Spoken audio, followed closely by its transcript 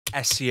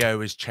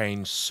SEO has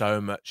changed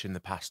so much in the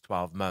past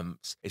 12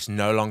 months. It's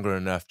no longer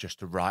enough just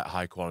to write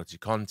high quality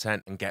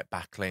content and get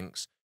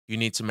backlinks. You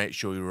need to make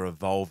sure you're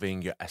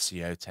evolving your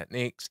SEO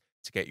techniques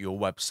to get your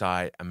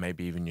website and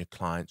maybe even your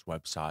clients'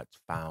 websites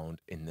found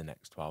in the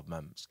next 12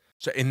 months.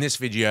 So in this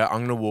video,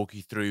 I'm going to walk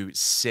you through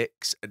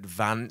 6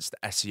 advanced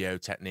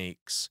SEO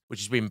techniques,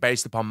 which has been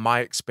based upon my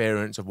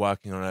experience of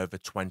working on over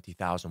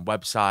 20,000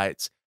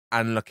 websites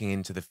and looking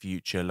into the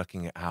future,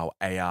 looking at how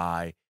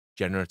AI,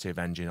 generative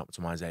engine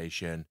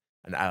optimization,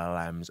 and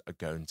LLMs are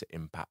going to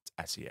impact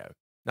SEO.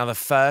 Now, the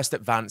first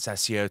advanced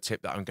SEO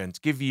tip that I'm going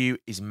to give you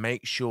is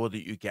make sure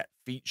that you get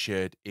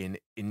featured in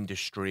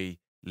industry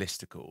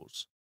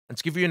listicles. And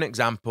to give you an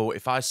example,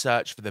 if I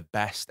search for the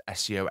best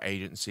SEO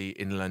agency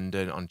in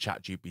London on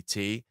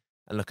ChatGPT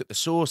and look at the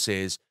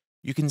sources,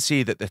 you can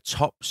see that the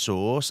top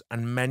source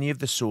and many of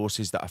the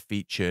sources that are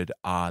featured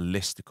are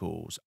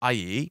listicles,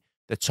 i.e.,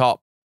 the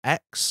top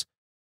X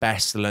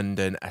best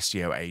London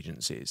SEO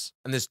agencies.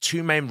 And there's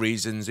 2 main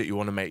reasons that you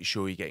want to make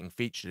sure you're getting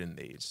featured in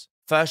these.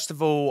 First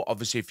of all,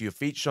 obviously, if you're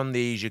featured on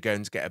these, you're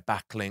going to get a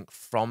backlink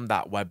from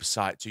that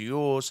website to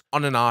yours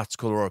on an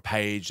article or a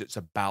page that's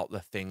about the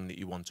thing that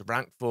you want to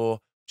rank for,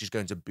 which is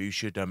going to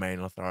boost your domain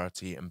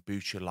authority and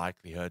boost your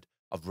likelihood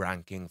of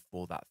ranking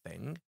for that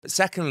thing. But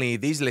secondly,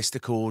 these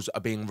listicles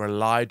are being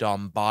relied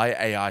on by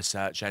AI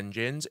search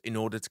engines in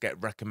order to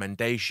get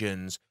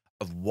recommendations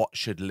of what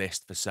should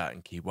list for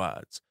certain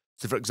keywords.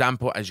 So for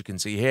example, as you can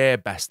see here,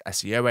 best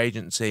SEO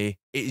agency,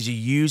 it is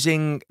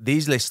using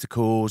these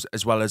listicles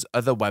as well as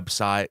other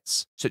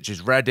websites such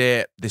as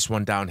Reddit, this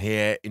one down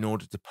here, in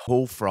order to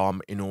pull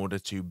from, in order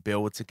to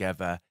build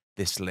together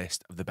this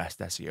list of the best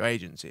SEO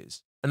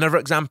agencies. Another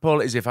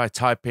example is if I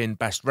type in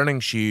best running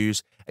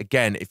shoes,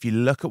 again, if you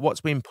look at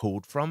what's been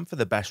pulled from for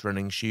the best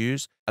running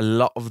shoes, a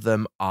lot of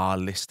them are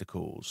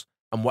listicles.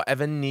 And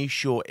whatever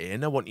niche you're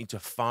in, I want you to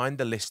find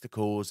the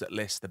listicles that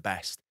list the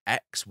best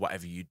X,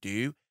 whatever you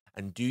do,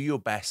 and do your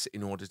best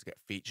in order to get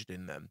featured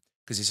in them.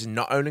 Because this is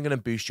not only going to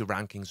boost your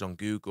rankings on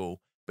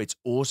Google, but it's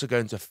also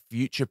going to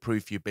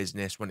future-proof your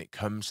business when it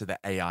comes to the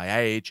AI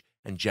age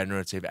and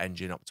generative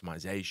engine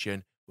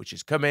optimization, which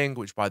is coming,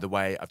 which, by the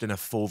way, I've done a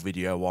full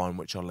video on,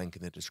 which I'll link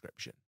in the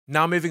description.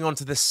 Now, moving on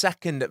to the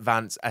second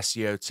advanced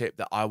SEO tip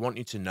that I want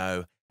you to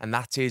know, and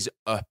that is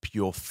up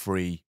your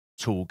free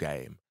tool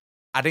game.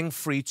 Adding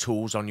free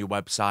tools on your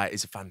website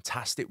is a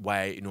fantastic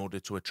way in order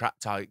to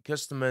attract target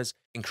customers,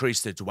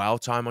 increase the dwell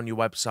time on your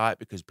website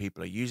because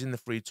people are using the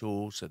free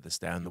tools, so they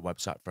stay on the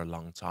website for a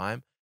long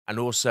time, and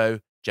also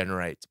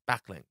generate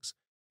backlinks.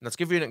 Now, to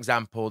give you an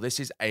example, this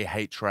is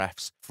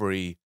Ahrefs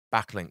free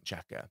backlink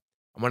checker.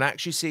 And when I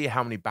actually see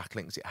how many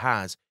backlinks it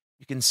has,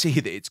 you can see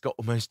that it's got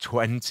almost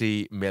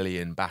 20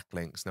 million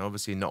backlinks. Now,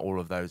 obviously, not all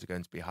of those are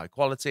going to be high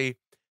quality,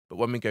 but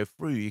when we go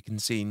through, you can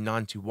see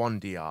 91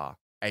 DR,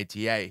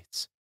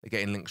 88. They're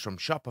getting links from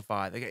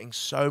Shopify. They're getting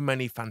so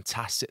many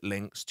fantastic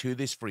links to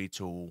this free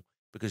tool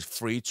because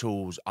free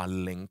tools are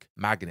link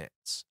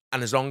magnets.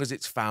 And as long as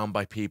it's found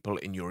by people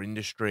in your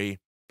industry,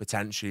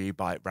 potentially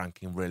by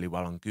ranking really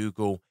well on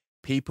Google,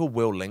 people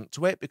will link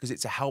to it because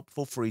it's a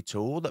helpful free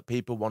tool that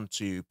people want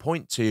to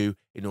point to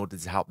in order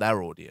to help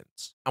their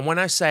audience. And when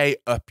I say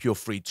up your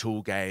free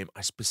tool game, I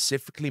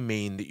specifically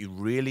mean that you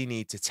really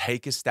need to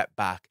take a step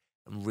back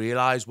and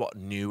realize what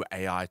new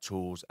AI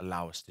tools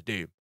allow us to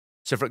do.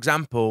 So for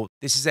example,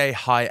 this is a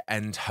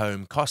high-end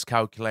home cost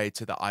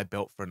calculator that I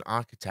built for an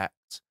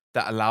architect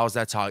that allows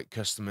their target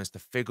customers to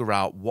figure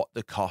out what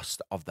the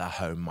cost of their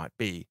home might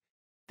be.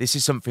 This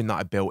is something that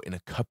I built in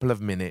a couple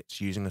of minutes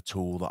using a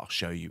tool that I'll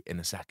show you in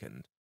a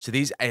second. So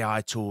these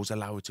AI tools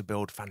allow you to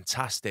build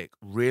fantastic,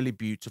 really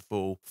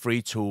beautiful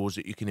free tools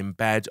that you can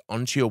embed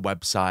onto your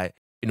website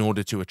in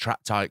order to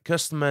attract target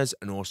customers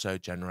and also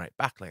generate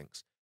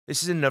backlinks.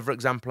 This is another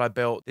example I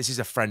built. This is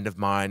a friend of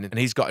mine and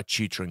he's got a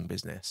tutoring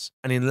business.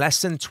 And in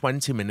less than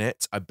 20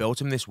 minutes, I built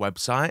him this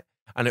website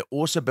and it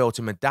also built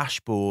him a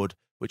dashboard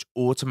which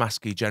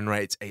automatically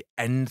generates an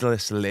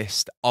endless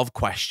list of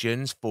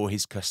questions for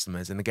his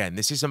customers. And again,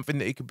 this is something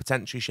that he could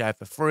potentially share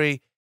for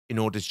free in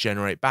order to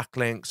generate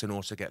backlinks and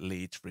also get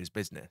leads for his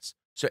business.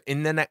 So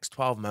in the next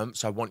 12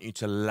 months, I want you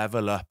to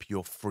level up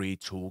your free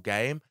tool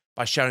game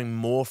by sharing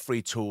more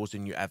free tools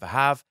than you ever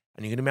have.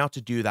 And you're going to be able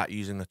to do that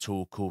using a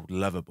tool called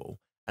Lovable.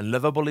 And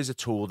Lovable is a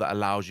tool that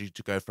allows you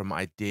to go from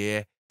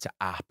idea to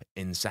app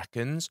in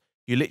seconds.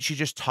 You literally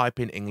just type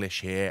in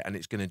English here and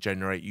it's going to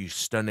generate you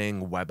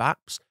stunning web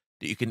apps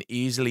that you can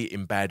easily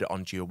embed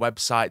onto your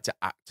website to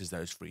act as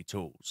those free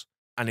tools.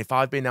 And if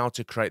I've been able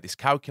to create this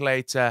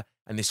calculator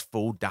and this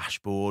full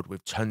dashboard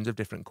with tons of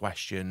different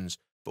questions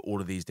for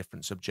all of these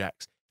different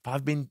subjects, if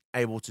I've been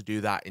able to do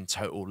that in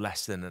total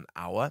less than an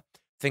hour,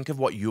 think of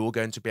what you're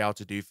going to be able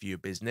to do for your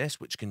business,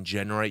 which can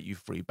generate you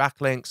free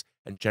backlinks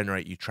and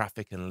generate you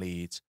traffic and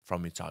leads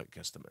from your target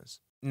customers.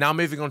 Now,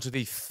 moving on to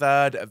the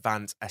third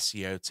advanced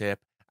SEO tip,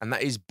 and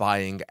that is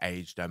buying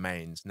age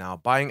domains. Now,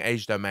 buying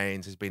age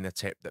domains has been a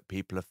tip that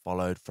people have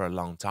followed for a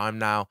long time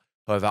now.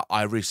 However,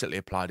 I recently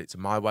applied it to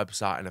my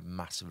website and have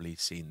massively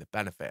seen the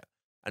benefit.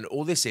 And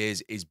all this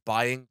is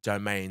buying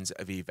domains that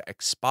have either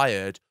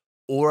expired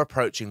or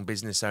approaching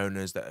business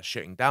owners that are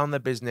shutting down their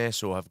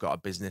business or have got a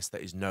business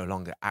that is no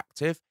longer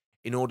active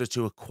in order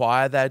to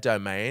acquire their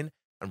domain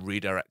and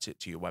redirect it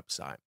to your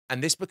website.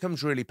 And this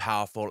becomes really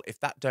powerful if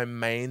that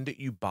domain that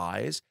you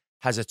buys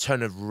has a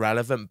ton of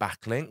relevant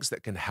backlinks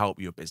that can help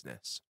your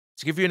business.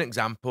 To give you an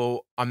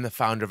example, I'm the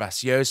founder of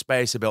SEO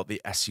Space. I built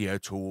the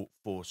SEO tool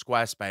for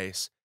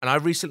Squarespace, and I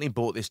recently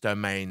bought this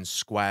domain,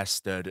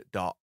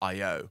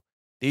 squarestud.io.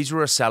 These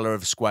were a seller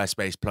of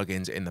Squarespace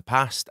plugins in the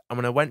past, and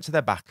when I went to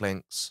their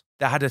backlinks,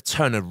 they had a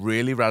ton of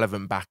really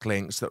relevant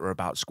backlinks that were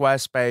about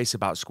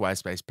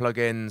Squarespace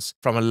plugins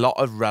from a lot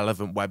of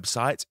relevant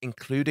websites,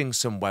 including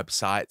some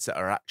websites that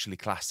are actually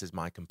classed as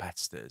my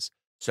competitors.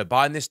 So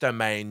buying this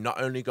domain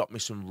not only got me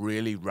some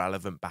really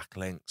relevant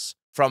backlinks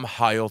from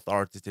high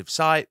authoritative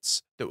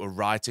sites that were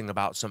writing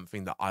about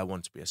something that I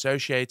want to be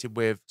associated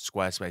with,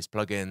 Squarespace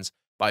plugins,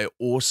 but I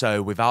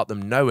also, without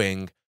them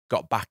knowing,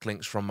 got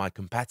backlinks from my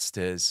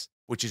competitors,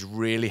 which has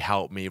really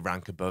helped me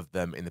rank above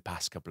them in the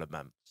past couple of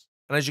months.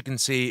 And as you can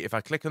see, if I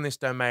click on this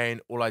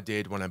domain, all I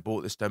did when I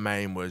bought this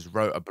domain was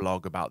wrote a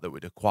blog about that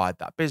we'd acquired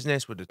that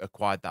business, we'd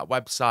acquired that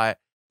website,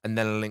 and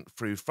then a link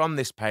through from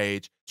this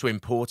page to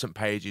important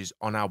pages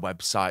on our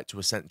website to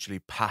essentially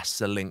pass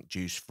the link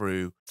juice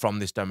through from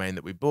this domain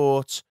that we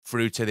bought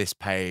through to this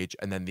page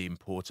and then the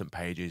important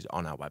pages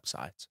on our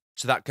website.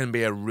 So that can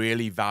be a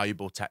really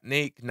valuable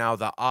technique. Now,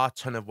 there are a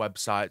ton of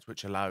websites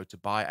which allow you to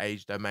buy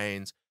age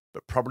domains,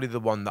 but probably the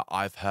one that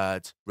I've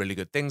heard really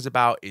good things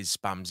about is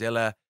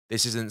Spamzilla.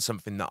 This isn't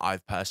something that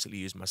I've personally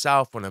used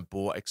myself. When I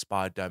bought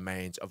expired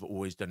domains, I've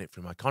always done it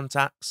through my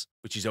contacts,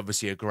 which is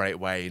obviously a great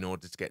way in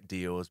order to get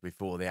deals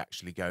before they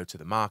actually go to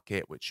the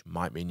market, which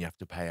might mean you have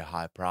to pay a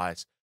higher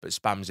price. But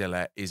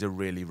Spamzilla is a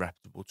really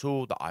reputable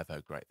tool that I've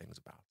heard great things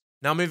about.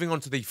 Now, moving on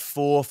to the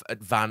fourth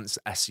advanced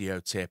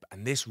SEO tip,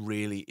 and this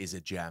really is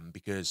a gem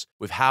because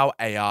with how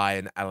AI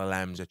and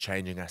LLMs are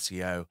changing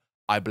SEO,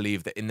 I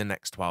believe that in the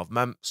next 12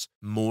 months,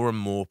 more and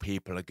more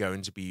people are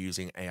going to be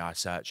using AI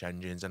search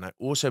engines. And I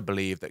also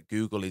believe that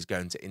Google is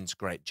going to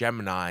integrate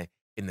Gemini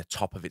in the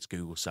top of its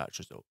Google search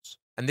results.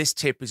 And this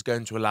tip is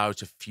going to allow you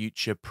to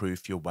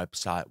future-proof your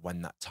website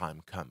when that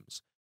time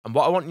comes. And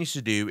what I want you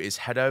to do is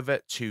head over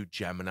to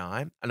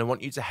Gemini, and I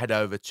want you to head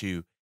over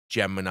to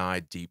Gemini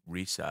Deep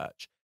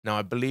Research. Now,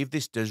 I believe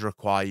this does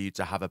require you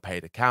to have a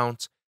paid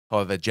account.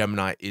 However,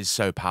 Gemini is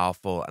so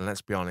powerful, and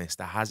let's be honest,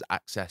 it has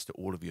access to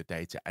all of your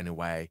data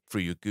anyway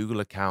through your Google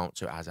account,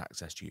 so it has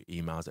access to your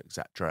emails,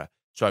 etc.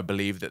 So I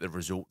believe that the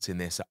results in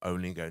this are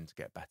only going to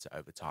get better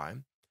over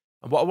time.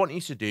 And what I want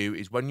you to do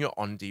is when you're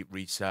on Deep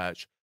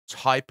Research,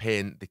 type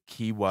in the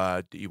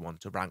keyword that you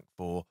want to rank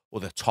for or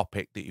the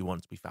topic that you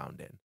want to be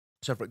found in.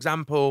 So for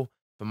example,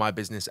 for my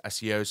business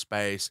SEO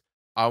space,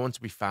 I want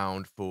to be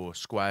found for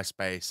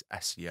Squarespace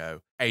SEO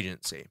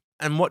agency.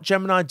 And what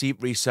Gemini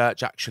Deep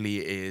Research actually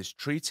is,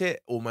 treat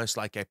it almost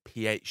like a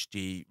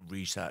PhD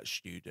research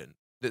student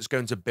that's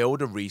going to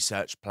build a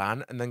research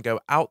plan and then go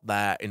out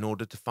there in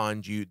order to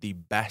find you the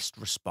best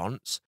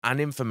response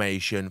and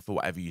information for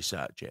whatever you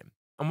search in.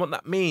 And what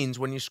that means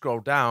when you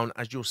scroll down,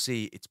 as you'll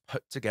see, it's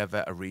put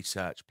together a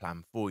research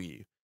plan for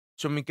you.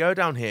 So when we go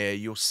down here,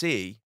 you'll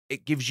see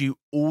it gives you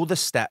all the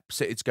steps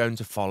that it's going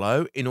to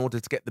follow in order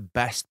to get the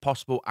best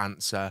possible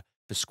answer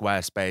for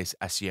Squarespace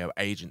SEO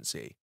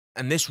agency.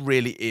 And this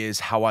really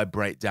is how I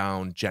break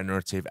down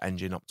generative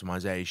engine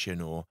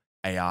optimization or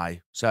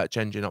AI search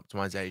engine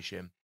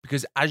optimization.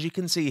 Because as you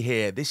can see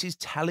here, this is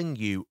telling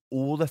you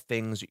all the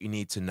things that you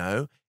need to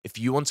know if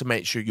you want to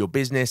make sure your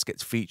business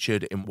gets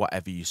featured in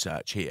whatever you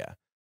search here.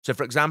 So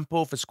for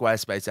example, for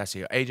Squarespace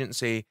SEO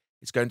agency,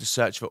 it's going to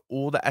search for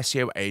all the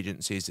SEO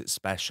agencies that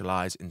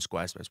specialize in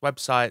Squarespace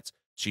websites.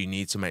 So you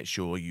need to make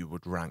sure you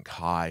would rank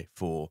high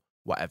for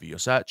whatever you're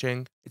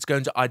searching. It's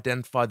going to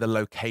identify the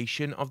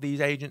location of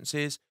these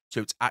agencies.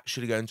 So it's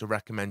actually going to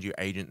recommend you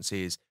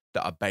agencies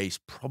that are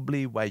based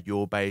probably where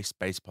you're based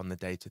upon the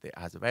data that it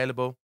has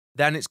available.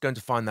 Then it's going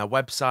to find their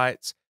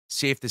websites,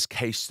 see if there's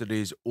case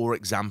studies or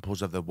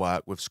examples of the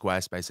work with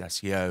Squarespace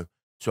SEO.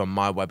 So on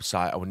my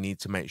website, I would need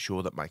to make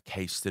sure that my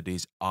case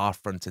studies are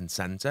front and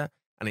center,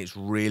 and it's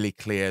really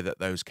clear that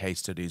those case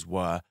studies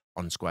were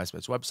on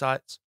Squarespace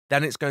websites.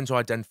 Then it's going to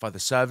identify the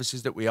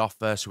services that we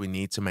offer, so we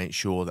need to make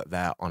sure that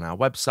they're on our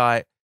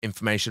website,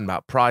 information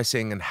about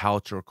pricing and how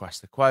to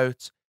request a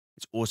quote.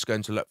 It's also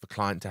going to look for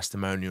client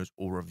testimonials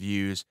or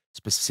reviews,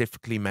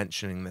 specifically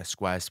mentioning their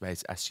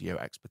Squarespace SEO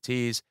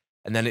expertise.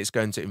 And then it's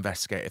going to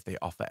investigate if they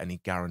offer any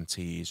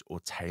guarantees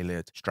or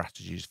tailored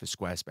strategies for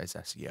Squarespace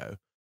SEO.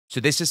 So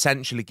this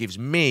essentially gives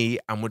me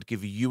and would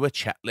give you a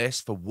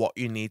checklist for what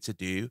you need to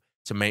do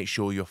to make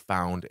sure you're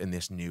found in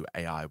this new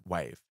AI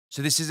wave.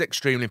 So this is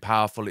extremely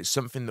powerful. It's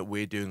something that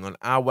we're doing on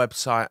our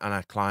website and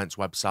our clients'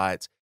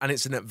 websites. And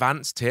it's an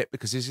advanced tip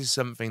because this is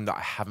something that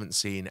I haven't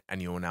seen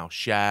anyone else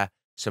share.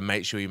 So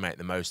make sure you make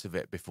the most of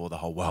it before the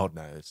whole world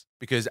knows.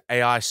 Because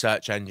AI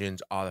search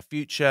engines are the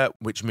future,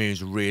 which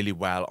moves really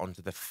well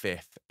onto the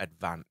fifth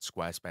advanced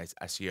Squarespace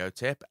SEO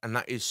tip. And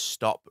that is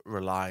stop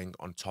relying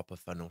on top of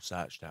funnel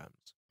search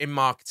terms. In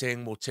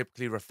marketing, we'll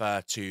typically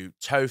refer to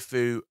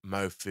tofu,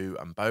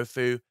 mofu, and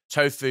bofu.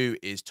 Tofu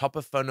is top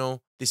of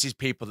funnel. This is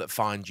people that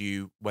find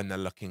you when they're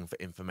looking for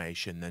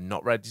information. They're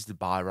not ready to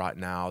buy right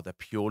now. They're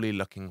purely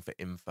looking for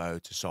info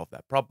to solve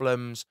their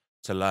problems,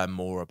 to learn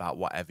more about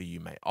whatever you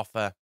may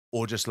offer,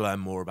 or just learn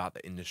more about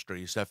the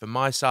industry. So for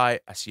my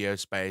site, SEO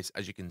space,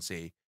 as you can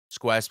see,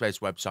 Squarespace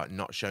website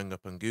not showing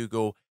up on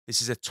Google.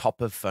 This is a top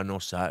of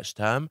funnel search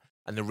term.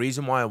 And the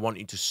reason why I want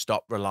you to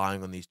stop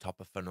relying on these top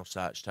of funnel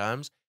search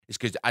terms is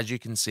because, as you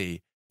can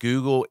see,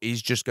 Google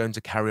is just going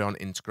to carry on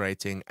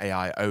integrating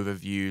AI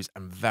overviews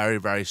and very,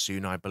 very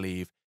soon, I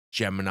believe,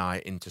 Gemini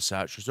into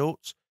search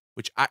results,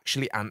 which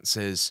actually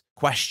answers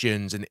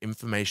questions and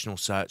informational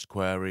search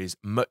queries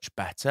much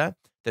better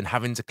than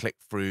having to click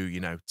through,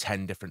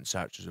 10 different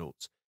search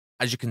results.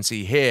 As you can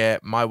see here,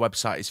 my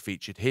website is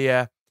featured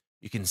here.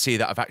 You can see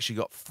that I've actually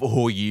got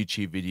 4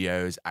 YouTube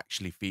videos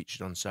actually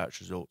featured on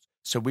search results.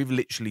 So we've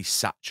literally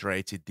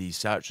saturated these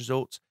search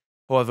results.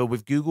 However,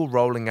 with Google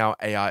rolling out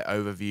AI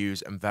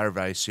overviews and very,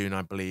 very soon,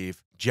 I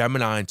believe,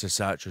 Gemini into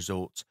search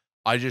results,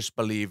 I just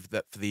believe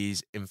that for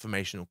these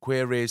informational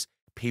queries,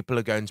 people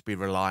are going to be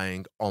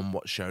relying on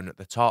what's shown at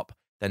the top.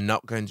 They're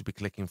not going to be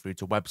clicking through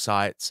to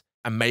websites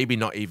and maybe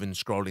not even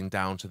scrolling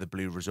down to the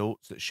blue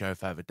results that show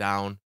further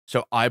down.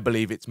 So I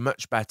believe it's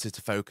much better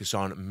to focus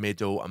on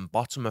middle and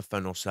bottom of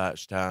funnel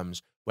search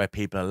terms where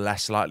people are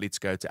less likely to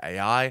go to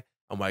AI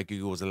and where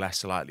Google's are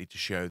less likely to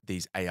show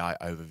these AI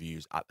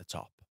overviews at the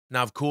top.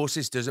 Now, of course,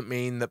 this doesn't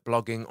mean that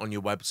blogging on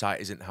your website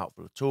isn't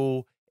helpful at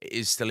all. It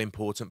is still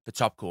important for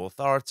topical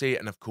authority.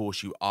 And of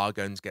course, you are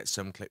going to get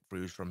some click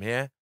throughs from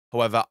here.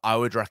 However, I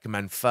would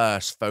recommend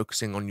first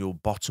focusing on your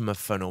bottom of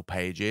funnel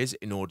pages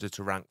in order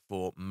to rank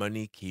for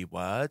money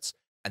keywords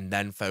and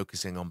then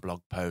focusing on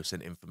blog posts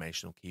and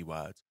informational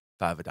keywords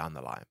further down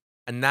the line.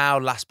 And now,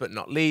 last but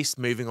not least,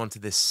 moving on to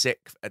the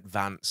 6th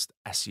advanced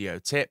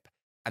SEO tip,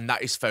 and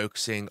that is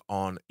focusing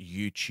on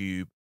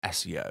YouTube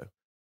SEO.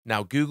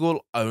 Now,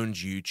 Google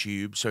owns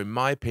YouTube, so in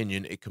my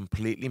opinion, it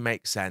completely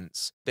makes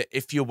sense that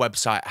if your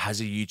website has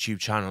a YouTube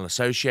channel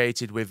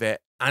associated with it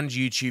and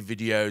YouTube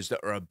videos that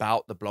are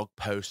about the blog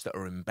posts that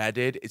are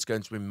embedded, it's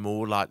going to be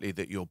more likely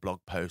that your blog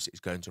post is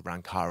going to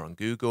rank higher on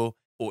Google,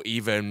 or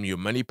even your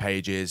money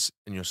pages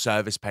and your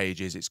service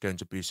pages, it's going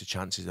to boost the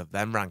chances of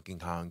them ranking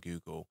high on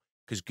Google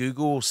because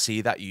Google will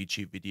see that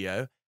YouTube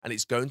video and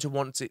it's going to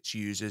want its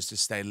users to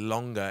stay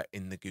longer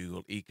in the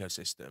Google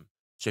ecosystem.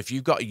 So if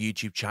you've got a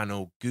YouTube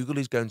channel, Google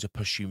is going to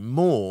push you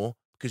more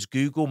because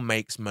Google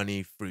makes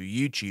money through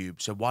YouTube.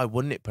 So why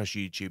wouldn't it push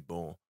YouTube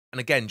more? And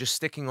again, just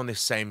sticking on this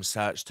same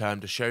search term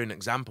to show an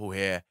example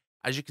here,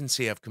 as you can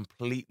see, I've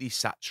completely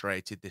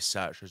saturated this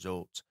search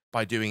result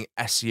by doing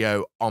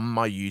SEO on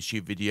my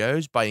YouTube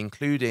videos by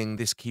including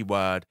this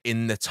keyword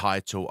in the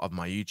title of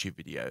my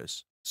YouTube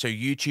videos. So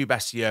YouTube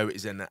SEO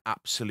is an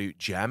absolute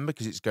gem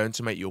because it's going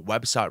to make your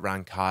website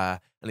rank higher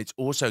and it's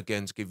also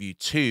going to give you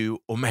 2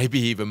 or maybe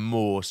even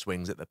more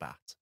swings at the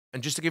bat.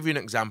 And just to give you an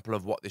example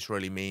of what this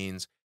really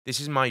means, this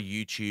is my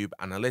YouTube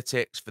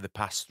analytics for the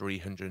past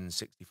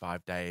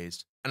 365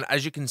 days. And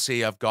as you can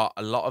see, I've got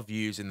a lot of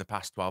views in the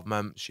past 12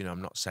 months.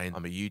 I'm not saying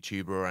I'm a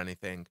YouTuber or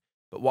anything,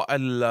 but what I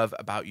love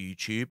about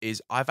YouTube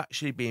is I've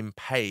actually been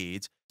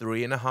paid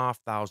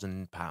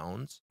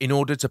 £3,500 in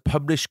order to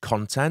publish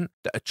content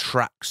that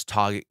attracts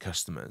target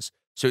customers.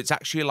 So it's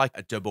actually like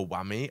a double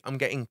whammy. I'm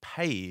getting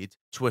paid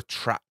to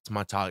attract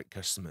my target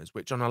customers,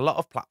 which on a lot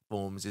of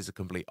platforms is a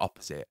complete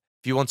opposite.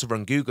 If you want to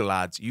run Google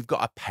ads, you've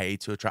got to pay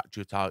to attract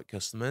your target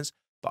customers.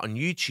 But on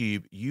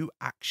YouTube, you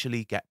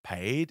actually get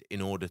paid in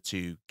order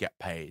to get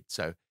paid.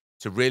 So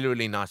it's a really,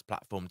 really nice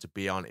platform to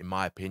be on, in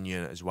my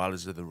opinion, as well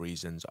as other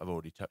reasons I've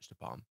already touched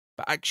upon.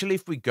 But actually,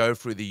 if we go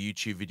through the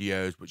YouTube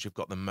videos, which have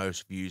got the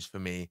most views for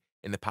me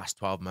in the past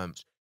 12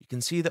 months, you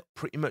can see that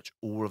pretty much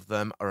all of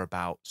them are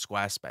about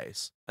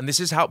Squarespace. And this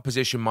has helped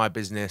position my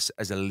business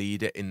as a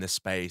leader in the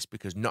space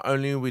because not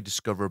only are we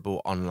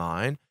discoverable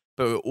online,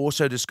 but we're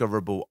also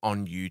discoverable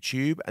on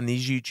YouTube. And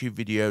these YouTube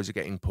videos are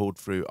getting pulled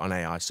through on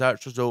AI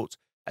search results,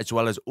 as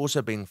well as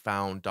also being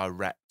found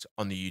direct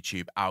on the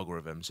YouTube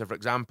algorithm. So for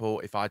example,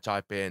 if I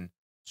type in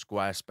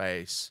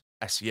Squarespace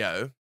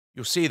SEO,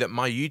 you'll see that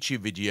my YouTube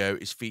video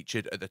is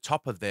featured at the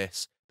top of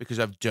this because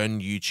I've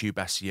done YouTube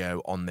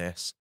SEO on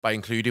this by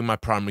including my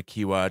primary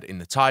keyword in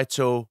the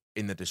title,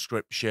 in the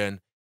description,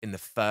 in the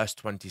first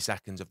 20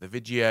 seconds of the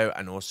video,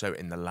 and also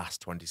in the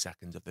last 20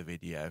 seconds of the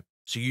video.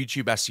 So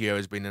YouTube SEO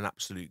has been an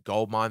absolute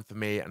goldmine for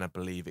me, and I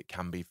believe it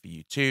can be for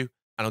you too.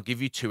 And I'll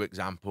give you 2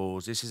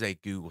 examples. This is a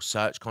Google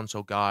Search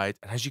Console guide.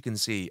 And as you can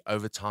see,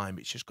 over time,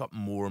 it's just got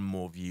more and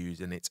more views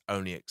and it's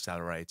only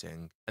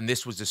accelerating. And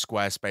this was the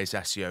Squarespace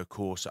SEO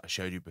course that I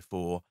showed you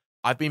before.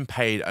 I've been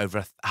paid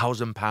over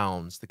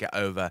 £1,000 to get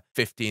over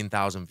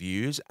 15,000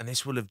 views. And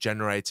this will have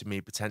generated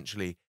me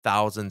potentially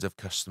thousands of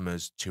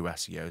customers to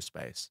SEO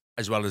space,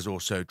 as well as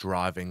also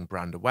driving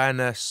brand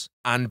awareness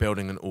and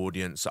building an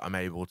audience that I'm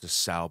able to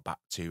sell back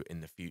to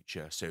in the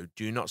future. So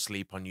do not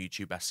sleep on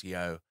YouTube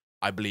SEO.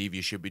 I believe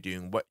you should be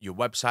doing your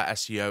website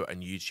SEO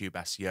and YouTube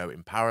SEO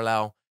in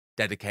parallel,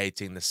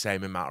 dedicating the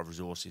same amount of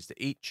resources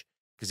to each,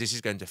 because this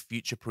is going to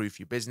future-proof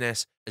your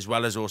business as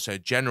well as also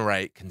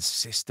generate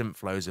consistent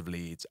flows of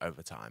leads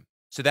over time.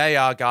 So there you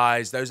are,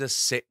 guys. Those are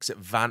 6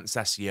 advanced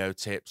SEO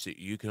tips that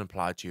you can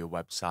apply to your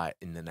website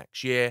in the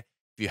next year.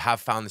 If you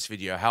have found this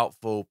video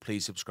helpful,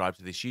 please subscribe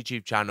to this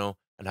YouTube channel,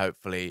 and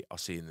hopefully I'll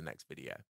see you in the next video.